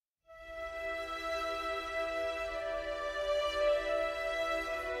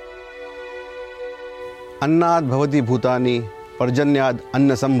Annad bhavati bhutani parjanyad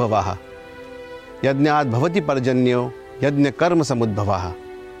anna sambhavaha. Yajnad bhavati parjanyo yajna karma samudbhavaha.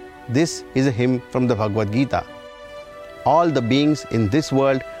 This is a hymn from the Bhagavad Gita. All the beings in this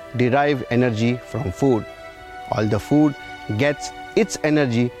world derive energy from food. All the food gets its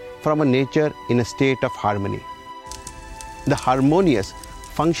energy from a nature in a state of harmony. The harmonious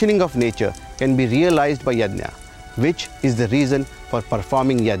functioning of nature can be realized by yajna, which is the reason for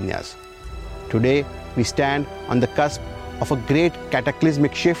performing yajnas. Today, we stand on the cusp of a great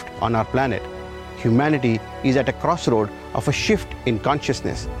cataclysmic shift on our planet. Humanity is at a crossroad of a shift in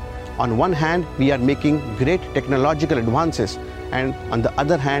consciousness. On one hand, we are making great technological advances, and on the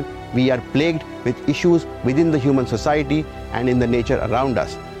other hand, we are plagued with issues within the human society and in the nature around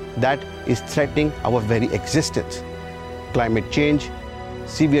us that is threatening our very existence. Climate change,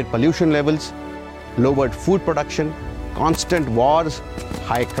 severe pollution levels, lowered food production, constant wars,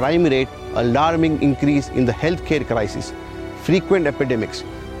 high crime rate, alarming increase in the healthcare crisis, frequent epidemics,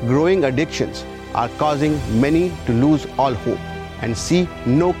 growing addictions are causing many to lose all hope and see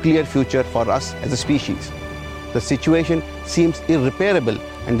no clear future for us as a species. The situation seems irreparable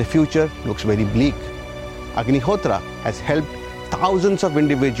and the future looks very bleak. Agnihotra has helped thousands of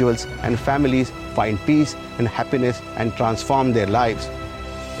individuals and families find peace and happiness and transform their lives.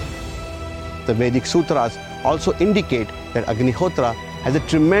 The Vedic Sutras also indicate that Agnihotra has a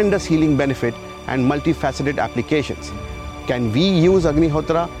tremendous healing benefit and multifaceted applications. Can we use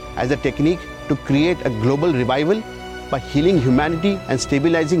Agnihotra as a technique to create a global revival by healing humanity and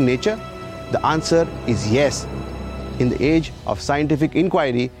stabilizing nature? The answer is yes. In the age of scientific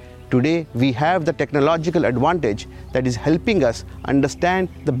inquiry, today we have the technological advantage that is helping us understand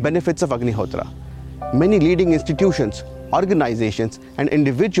the benefits of Agnihotra. Many leading institutions, organizations, and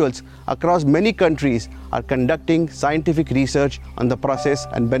individuals across many countries are conducting scientific research on the process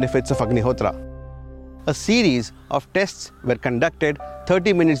and benefits of Agnihotra. A series of tests were conducted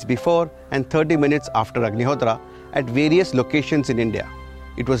 30 minutes before and 30 minutes after Agnihotra at various locations in India.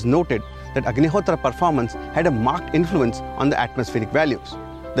 It was noted that Agnihotra performance had a marked influence on the atmospheric values.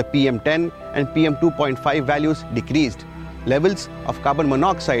 The PM10 and PM2.5 values decreased. Levels of carbon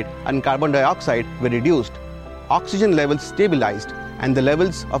monoxide and carbon dioxide were reduced. Oxygen levels stabilized, and the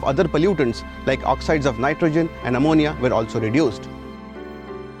levels of other pollutants like oxides of nitrogen and ammonia were also reduced.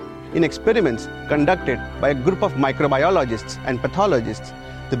 In experiments conducted by a group of microbiologists and pathologists,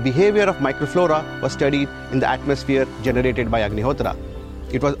 the behavior of microflora was studied in the atmosphere generated by Agnihotra.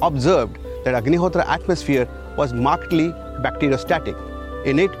 It was observed that Agnihotra atmosphere was markedly bacteriostatic.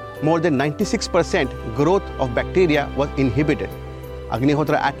 In it, more than 96% growth of bacteria was inhibited.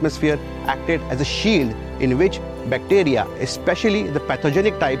 Agnihotra atmosphere acted as a shield in which bacteria, especially the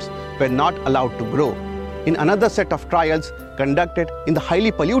pathogenic types, were not allowed to grow. In another set of trials conducted in the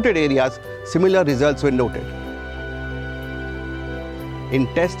highly polluted areas, similar results were noted. In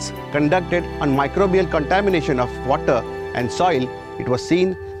tests conducted on microbial contamination of water and soil, it was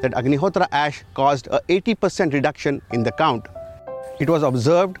seen that Agnihotra ash caused a 80% reduction in the count. It was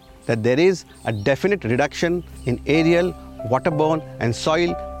observed that there is a definite reduction in aerial, waterborne and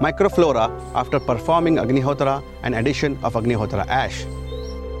soil microflora after performing Agnihotra and addition of Agnihotra ash.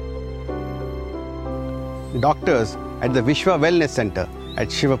 Doctors at the Vishwa Wellness Center at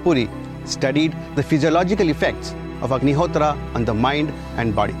Shivapuri studied the physiological effects of Agnihotra on the mind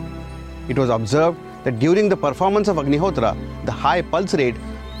and body. It was observed that during the performance of Agnihotra, the high pulse rate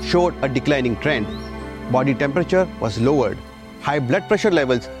showed a declining trend. Body temperature was lowered. High blood pressure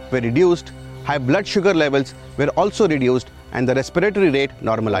levels were reduced. High blood sugar levels were also reduced, and the respiratory rate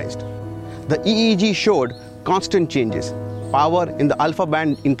normalized. The EEG showed constant changes. Power in the alpha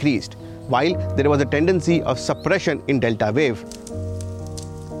band increased, while there was a tendency of suppression in delta wave.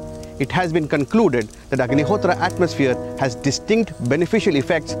 It has been concluded that Agnihotra atmosphere has distinct beneficial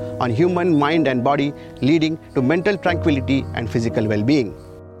effects on human mind and body, leading to mental tranquility and physical well-being.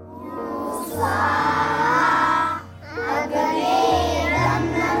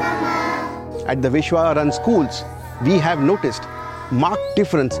 At the Vishwa run schools, we have noticed marked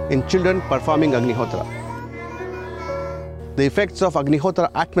difference in children performing Agnihotra. The effects of Agnihotra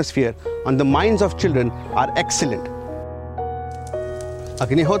atmosphere on the minds of children are excellent.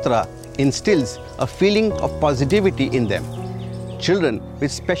 Agnihotra instills a feeling of positivity in them. Children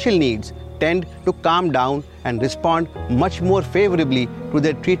with special needs tend to calm down and respond much more favorably to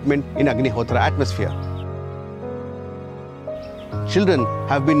their treatment in Agnihotra atmosphere. Children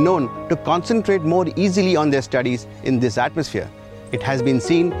have been known to concentrate more easily on their studies in this atmosphere. It has been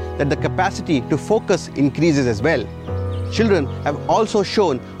seen that the capacity to focus increases as well. Children have also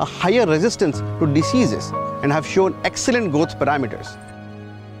shown a higher resistance to diseases and have shown excellent growth parameters.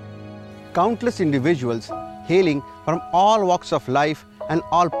 Countless individuals hailing from all walks of life and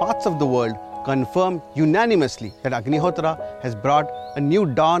all parts of the world confirm unanimously that Agnihotra has brought a new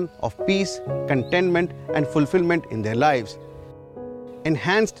dawn of peace, contentment and fulfillment in their lives.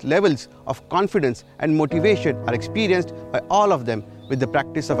 Enhanced levels of confidence and motivation are experienced by all of them with the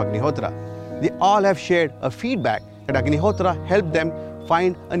practice of Agnihotra. They all have shared a feedback that Agnihotra helped them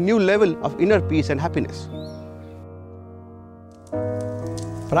find a new level of inner peace and happiness.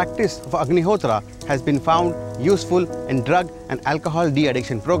 Practice of Agnihotra has been found useful in drug and alcohol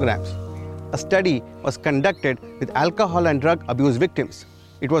de-addiction programs. A study was conducted with alcohol and drug abuse victims.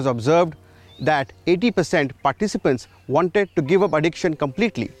 It was observed that 80% participants wanted to give up addiction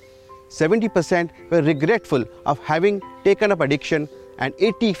completely. 70% were regretful of having taken up addiction, and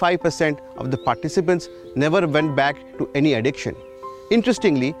 85% of the participants never went back to any addiction.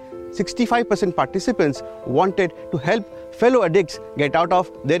 Interestingly, 65% participants wanted to help fellow addicts get out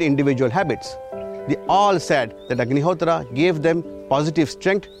of their individual habits. They all said that Agnihotra gave them positive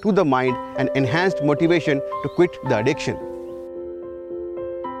strength to the mind and enhanced motivation to quit the addiction.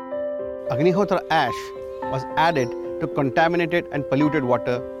 Agnihotra ash was added to contaminated and polluted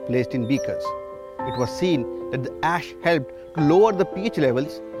water placed in beakers. It was seen that the ash helped to lower the pH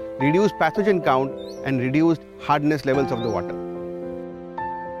levels, reduce pathogen count, and reduced hardness levels of the water.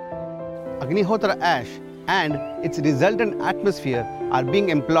 Agnihotra ash and its resultant atmosphere are being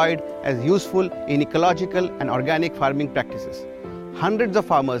employed as useful in ecological and organic farming practices. Hundreds of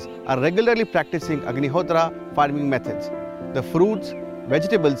farmers are regularly practicing Agnihotra farming methods. The fruits,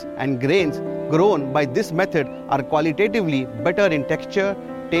 vegetables and grains grown by this method are qualitatively better in texture,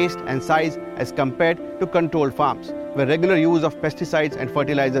 taste and size as compared to controlled farms, where regular use of pesticides and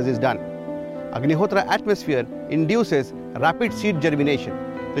fertilizers is done. Agnihotra atmosphere induces rapid seed germination.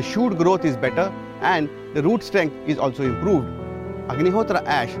 The shoot growth is better and the root strength is also improved. Agnihotra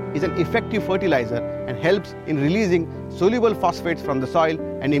ash is an effective fertilizer and helps in releasing soluble phosphates from the soil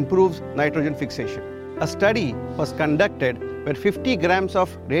and improves nitrogen fixation. A study was conducted where 50 grams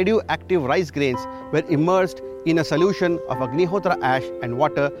of radioactive rice grains were immersed in a solution of Agnihotra ash and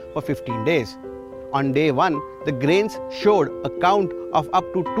water for 15 days. On day 1, the grains showed a count of up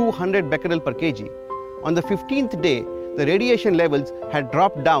to 200 becquerel per kg. On the 15th day, the radiation levels had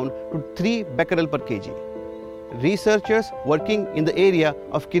dropped down to 3 becquerel per kg. Researchers working in the area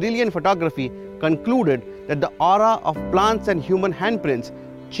of Kirlian photography concluded that the aura of plants and human handprints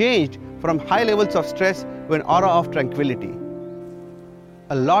changed from high levels of stress to an aura of tranquility.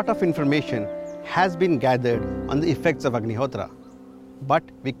 A lot of information has been gathered on the effects of Agnihotra, but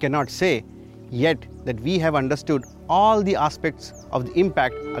we cannot say yet that we have understood all the aspects of the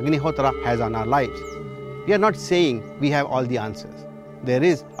impact Agnihotra has on our lives. We are not saying we have all the answers. There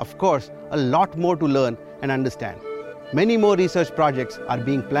is, of course, a lot more to learn and understand. Many more research projects are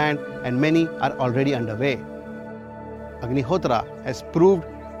being planned and many are already underway. Agnihotra has proved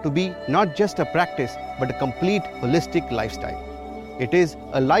to be not just a practice but a complete holistic lifestyle. It is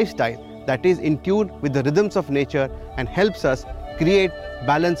a lifestyle that is in tune with the rhythms of nature and helps us create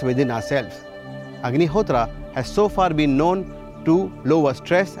balance within ourselves. Agnihotra has so far been known to lower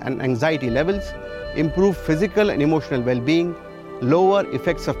stress and anxiety levels, improve physical and emotional well-being, lower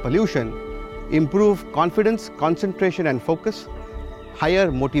effects of pollution, improve confidence, concentration and focus, higher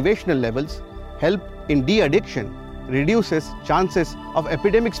motivational levels, help in de-addiction, reduces chances of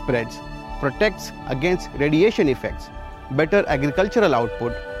epidemic spreads, protects against radiation effects, better agricultural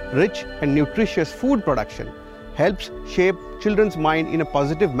output, rich and nutritious food production, helps shape children's mind in a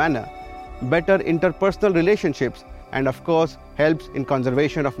positive manner, better interpersonal relationships, and of course helps in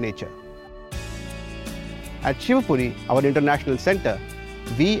conservation of nature. At Shivapuri, our international center,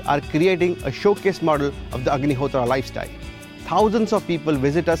 we are creating a showcase model of the Agnihotra lifestyle. Thousands of people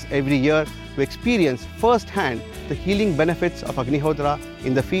visit us every year to experience firsthand the healing benefits of Agnihotra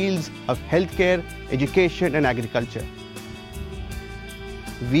in the fields of healthcare, education and agriculture.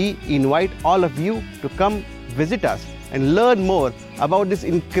 We invite all of you to come visit us and learn more about this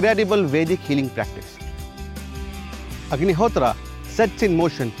incredible Vedic healing practice. Agnihotra sets in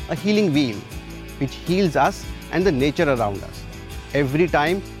motion a healing wheel which heals us and the nature around us. Every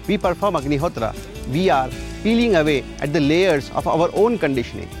time we perform Agnihotra, we are peeling away at the layers of our own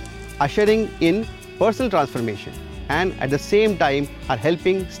conditioning, ushering in personal transformation, and at the same time are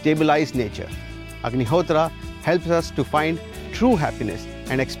helping stabilize nature. Agnihotra helps us to find true happiness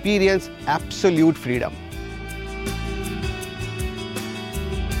and experience absolute freedom.